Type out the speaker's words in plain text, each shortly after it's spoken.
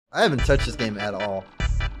I haven't touched this game at all.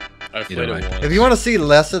 I've played it once. If you want to see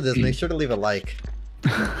less of this, make sure to leave a like.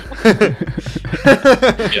 Yeah.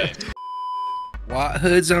 White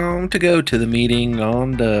hoods on to go to the meeting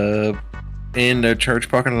on the in the church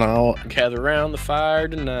parking lot. Gather around the fire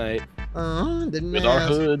tonight Didn't with our ask.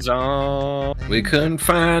 hoods on. We couldn't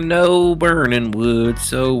find no burning wood,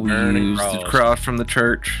 so we Burning used the cross. cross from the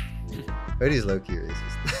church. Cody's low-key racist.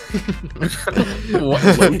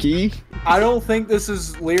 Loki. I don't think this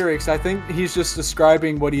is lyrics. I think he's just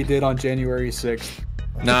describing what he did on January 6th.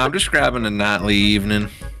 Nah, I'm describing a nightly evening.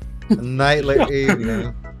 A nightly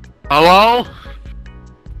evening. Hello?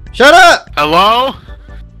 Shut up! Hello?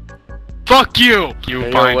 Fuck you! You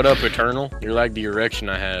Hey, pine. yo, what up, Eternal? You're like the erection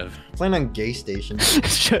I have. Playing on Gay Station.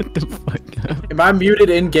 Shut the fuck up. Am I muted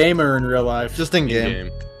in game or in real life? Just in game.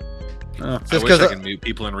 In-game. I Just wish I 'cause could mute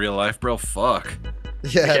people in real life, bro. Fuck.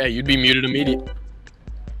 Yeah, Yeah, you'd be muted immediately.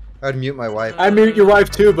 I'd mute my wife. I mute your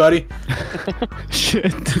wife too, buddy.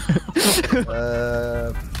 Shit.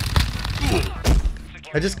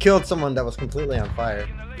 I just killed someone that was completely on fire.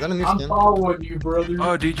 Is that a new skin? following you, brother.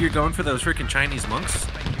 Oh, dude, you're going for those freaking Chinese monks?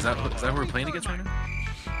 Is that what we're playing against right now?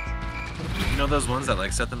 You know those ones that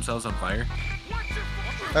like set themselves on fire?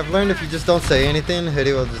 I've learned if you just don't say anything,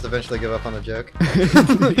 Hoodie will just eventually give up on the joke.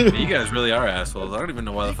 You guys really are assholes. I don't even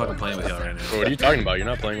know why the fuck I'm playing with y'all right now. What are you talking about? You're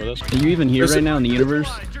not playing with us? Are you even here right now in the universe?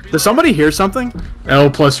 Does somebody hear something? L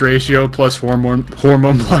plus ratio plus hormone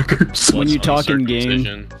blockers. When you talk in game.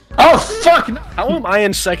 Uncircumcision. Oh, fuck! No. How am I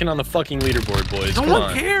in second on the fucking leaderboard, boys? No Come one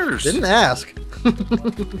on. cares. Didn't ask.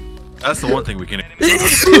 That's the one thing we can.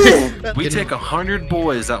 We take 100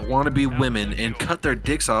 boys that want to be women and cut their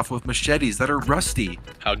dicks off with machetes that are rusty.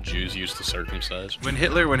 How Jews used to circumcise. When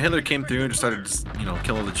Hitler came through and started,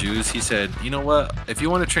 killing the Jews, he said, "You know what? If you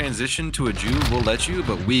want to transition to a Jew, we'll let you,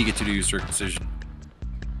 but we get to do your circumcision."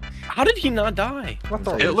 How did he not die? What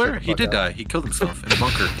the Hitler, he did die. He killed himself in a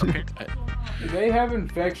bunker. Do they have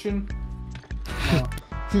infection?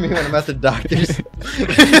 Me when I'm at the doctor's.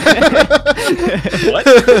 What?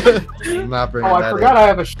 I'm not bringing Oh, that I forgot in. I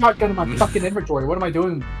have a shotgun in my fucking inventory. What am I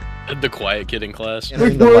doing? The quiet kid in class.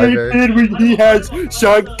 In the library. when he has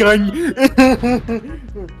shotgun.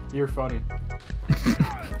 You're funny.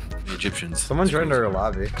 The Egyptians. Someone joined our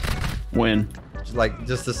lobby. When? Like,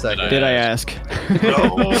 just a second. Did I ask?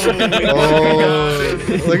 Oh,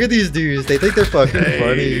 look at these dudes. They think they're fucking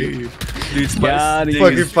funny. Dude, God, he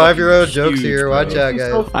Fucking is 5-year-old huge, jokes here. bro. Watch out,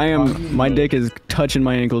 guys. I am. My dick is touching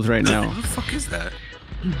my ankles right now. What the fuck is that?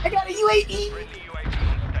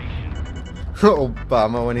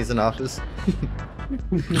 Obama when he's in office.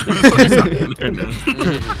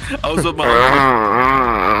 I was with my.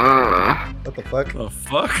 What the fuck? The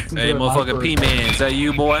fuck? Hey, motherfucking P-Man, is that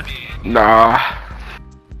you, boy? Nah.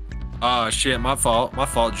 Oh shit, my fault. My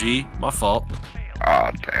fault, G. My fault.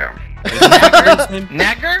 Oh, damn.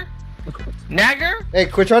 Nagger? Nagger? Hey,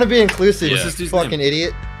 quit trying to be inclusive, Yeah. you What's this dude's fucking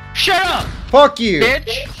idiot. Shut up, Fuck you. bitch!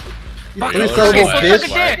 You Fuck three-syllable you. Suck a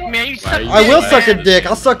bitch. dick, man. You suck a I will dick, suck a man. dick.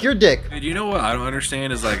 I'll suck your dick. Dude, you know what I don't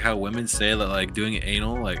understand is like how women say that like doing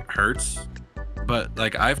anal like hurts, but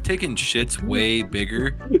like I've taken shits way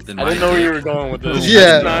bigger than I my didn't know where dick. you were going with this. Yeah.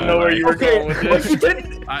 I did not know where you were going with Well, this. you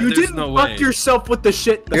didn't. You There's didn't no fuck way. yourself with the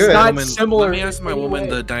shit that's Good. not Woman- similar. Let me ask my in any woman way.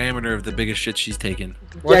 the diameter of the biggest shit she's taken.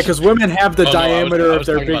 Yeah, because women have the Oh, no, I was- diameter I of was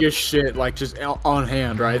their talking about- biggest shit, like just on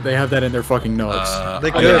hand, right? They have that in their fucking notes. They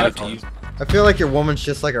I could. gotta have to use- I feel like your woman's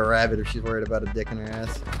just like a rabbit if she's worried about a dick in her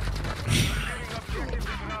ass.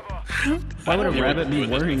 Why would a rabbit be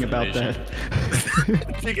worrying about that?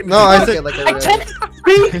 No, I said like a rabbit.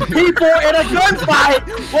 Beat people in a gunfight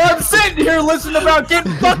while I'm sitting here listening about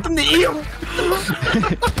getting fucked in the ear.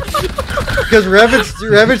 Because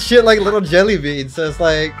rabbits shit like little jelly beans, so it's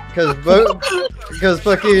like, because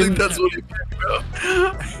fucking, That's what he meant, bro.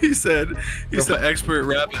 He said he's an expert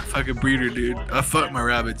rabbit fucking breeder, dude. I fuck my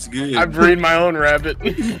rabbits good. I breed my own rabbit.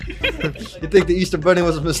 you think the Easter Bunny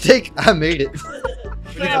was a mistake? I made it.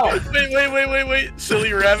 Wait.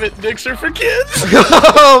 Silly rabbit dicks are for kids.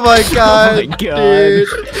 Oh my god, my God. dude.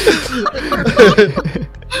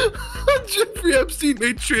 Jeffrey Epstein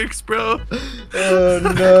made tricks, bro. Oh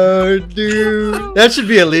no, dude. That should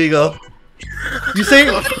be illegal. You say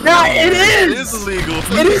No, it It is. is illegal.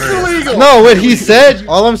 It is illegal. no? What he said.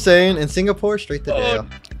 All I'm saying in Singapore, straight to jail.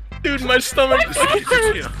 Dude, my stomach. My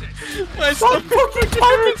Stop stomach. fucking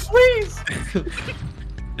pirates, please.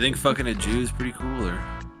 You think fucking a Jew is pretty cool or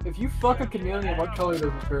If you fuck a chameleon, what color does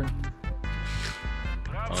it turn?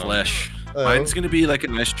 flesh? Mine's gonna be like a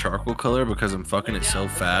nice charcoal color because I'm fucking it so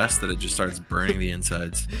fast that it just starts burning the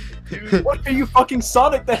insides. What are you, fucking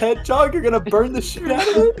Sonic the Hedgehog? You're gonna burn the shit out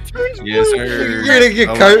of it? Yes, sir.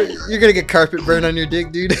 You're gonna get carpet burn on your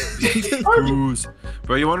dick, dude. Cruise.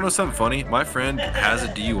 Bro, you wanna know something funny? My friend has a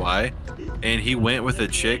DUI, and he went with a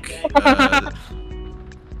chick.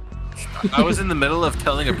 I was in the middle of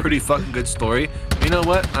telling a pretty fucking good story. You know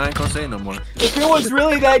what? I ain't gonna say no more. If it was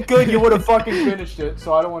really that good, you would have fucking finished it,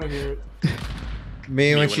 so I don't want to hear it.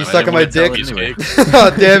 Me when she's I sucking didn't my wanna dick. tell Anyway.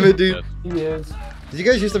 Oh damn it, dude. He is. Did you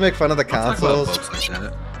guys used to make fun of the I'll talk about consoles? folks like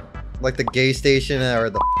that. Like the gay station or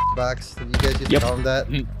the box? Did you guys used to Yep. call them that?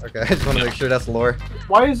 Okay, I just want to make sure that's lore.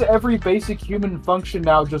 Why is every basic human function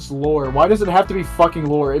now just lore? Why does it have to be fucking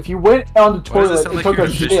lore? If you went on the Why does it toilet sound and like took you're a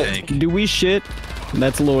in a fish shit, tank? Do we shit?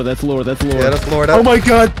 That's lore. That's lore. That's lore. Yeah, that's lore. Oh my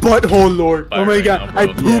god, butthole lord. Fire Oh my right god, now, I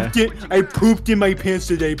bro. pooped it. I pooped in my pants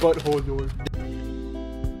today, butthole lord.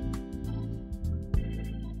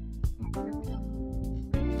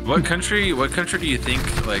 What country do you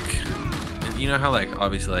think, like, you know how, like,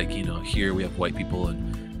 obviously, like, you know, here we have white people,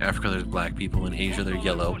 and Africa there's black people, and Asia they're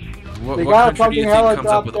yellow. What, They what got country do you fucking think comes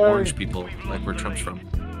up with helicopter. orange people, like where Trump's from?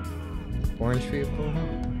 Orange people.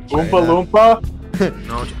 Oompa Loompa?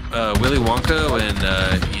 No, Willy Wonka,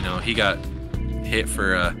 when, you know, he got hit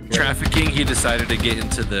for trafficking, he decided to get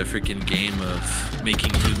into the freaking game of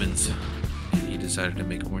making humans. He decided to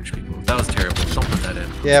make orange people. That was terrible. Don't put that in.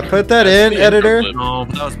 Yeah, put that in, editor. No,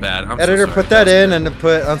 but that was bad. I'm so Editor, sorry. put that in and then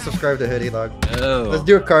put unsubscribe to Hoodie Log. Oh. Let's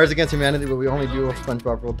do a Cards Against Humanity, but we only do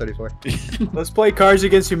SpongeBob Rule 34. Let's play Cards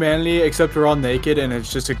Against Humanity, except we're all naked and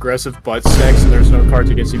it's just aggressive butt sex and there's no Cards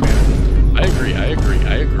Against Humanity. I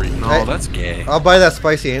agree. No, that's gay. I'll buy that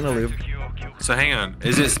spicy anal lube. So hang on,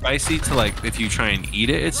 is it spicy to like if you try and eat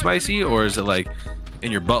it, it's spicy, or is it like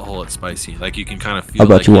in your butthole it's spicy? Like you can kind of feel. I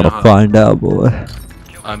bet like, you want know to how- find out, boy.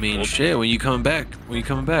 I mean, shit. When you coming back?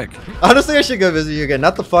 Honestly, I should go visit you again.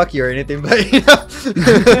 Not to fuck you or anything, but you know.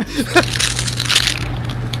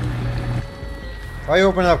 Why you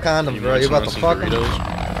opening up condoms, bro? You about to fuck them?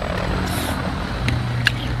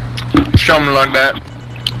 Something like that.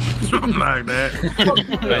 Something like that.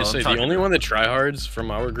 I say the only one that tryhards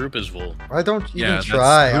from our group is Vul. Why don't you Yeah, even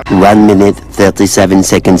try? 1 minute, 37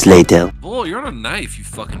 seconds later. Oh, you're on a knife, you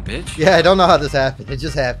fucking bitch. Yeah, I don't know how this happened. It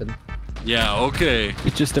just happened. Yeah. Okay.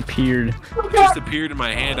 It just appeared. It just appeared in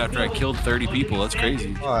my hand after I killed 30 people. That's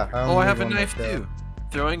crazy. Oh, I have a knife too.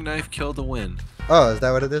 Throwing knife killed a win. Oh, is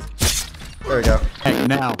that what it is? There we go. Heck,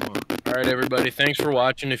 now. All right, everybody. Thanks for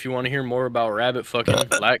watching. If you want to hear more about rabbit fucking,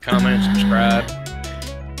 like, comment, subscribe.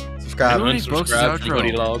 Subscribe. Everybody boasts Unsubscribe outro. to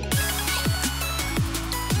Hoodie Log.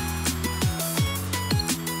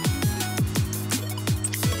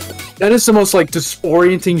 That is the most like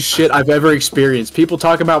disorienting shit I've ever experienced. People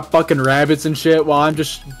talking about fucking rabbits and shit while I'm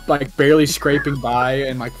just like barely scraping by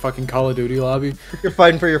in like fucking Call of Duty lobby. You're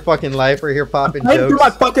fighting for your fucking life. We're here popping I do my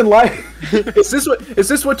jokes. fucking life. Is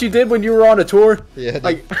this what you did when you were on a tour? Yeah.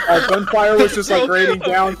 Like gunfire was just like raining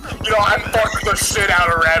down. You know, I'm fucking the shit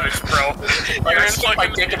out of rabbits, bro. Like, I stick my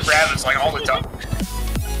dick in rabbits like all the time.